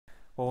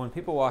Well, when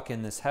people walk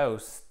in this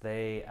house,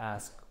 they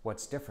ask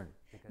what's different.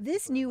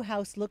 This new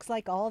house looks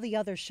like all the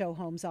other show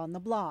homes on the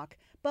block,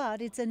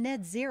 but it's a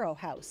net zero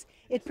house.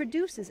 It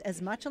produces as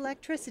much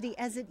electricity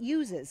as it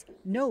uses,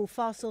 no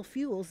fossil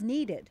fuels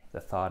needed. The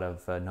thought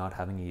of not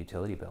having a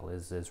utility bill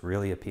is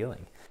really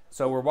appealing.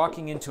 So we're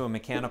walking into a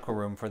mechanical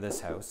room for this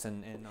house,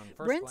 and on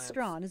first Brent glance,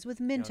 Strawn is with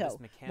Minto,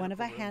 one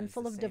of a room is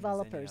handful the of same as any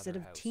developers that other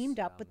have house. teamed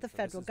up with the So this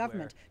federal is where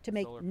government to the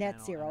make solar net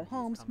panel zero energy is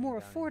homes coming more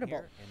down in affordable.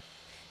 here.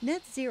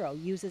 Net zero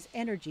uses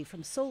energy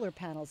from solar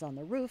panels on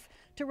the roof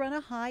to run a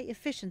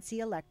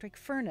high-efficiency electric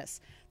furnace.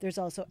 There's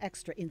also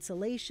extra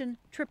insulation,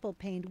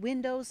 triple-paned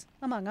windows,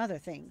 among other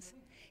things.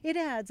 It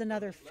adds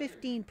another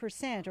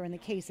 15%, or in the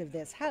case of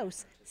this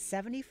house,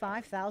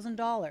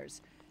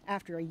 $75,000.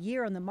 After a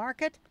year on the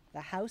market, the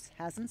house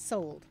hasn't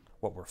sold.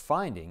 What we're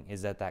finding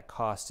is that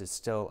cost is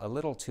still a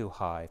little too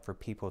high for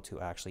people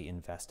to actually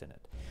invest in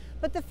it.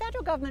 But the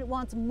federal government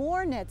wants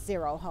more net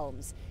zero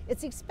homes.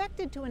 It's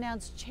expected to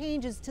announce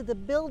changes to the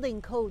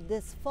building code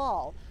this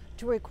fall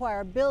to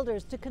require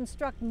builders to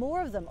construct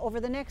more of them over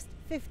the next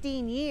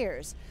 15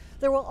 years.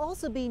 There will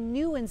also be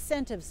new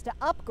incentives to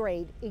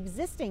upgrade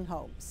existing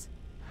homes.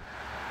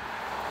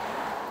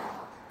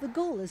 The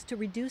goal is to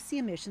reduce the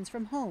emissions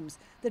from homes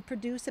that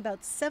produce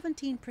about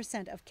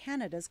 17% of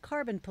Canada's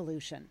carbon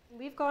pollution.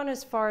 We've gone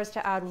as far as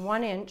to add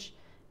 1 inch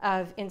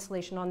of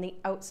insulation on the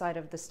outside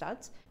of the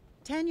studs.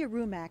 Tanya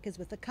Rumack is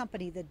with a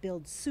company that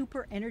builds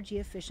super energy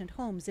efficient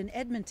homes in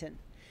Edmonton.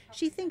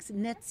 She thinks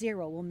net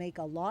zero will make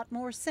a lot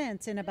more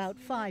sense in about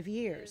 5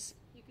 years.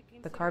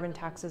 The carbon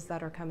taxes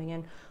that are coming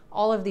in,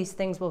 all of these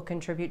things will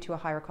contribute to a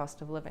higher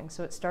cost of living.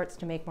 So it starts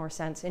to make more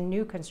sense in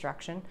new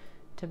construction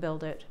to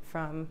build it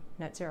from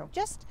net zero.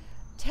 Just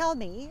tell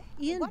me,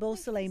 Ian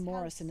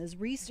Beausoleil-Morrison is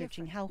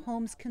researching how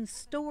homes can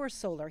store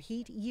solar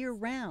heat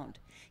year-round.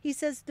 He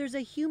says there's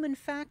a human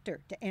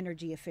factor to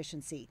energy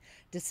efficiency.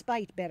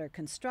 Despite better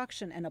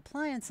construction and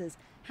appliances,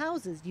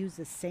 houses use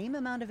the same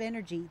amount of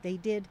energy they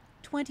did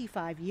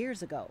 25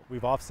 years ago.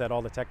 We've offset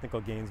all the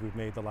technical gains we've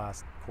made the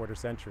last quarter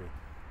century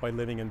by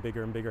living in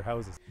bigger and bigger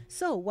houses.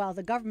 So while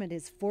the government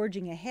is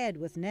forging ahead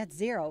with net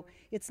zero,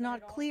 it's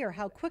not clear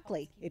how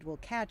quickly it will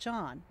catch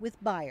on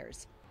with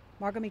buyers.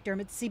 Margaret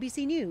McDermott,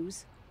 CBC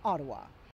News, Ottawa.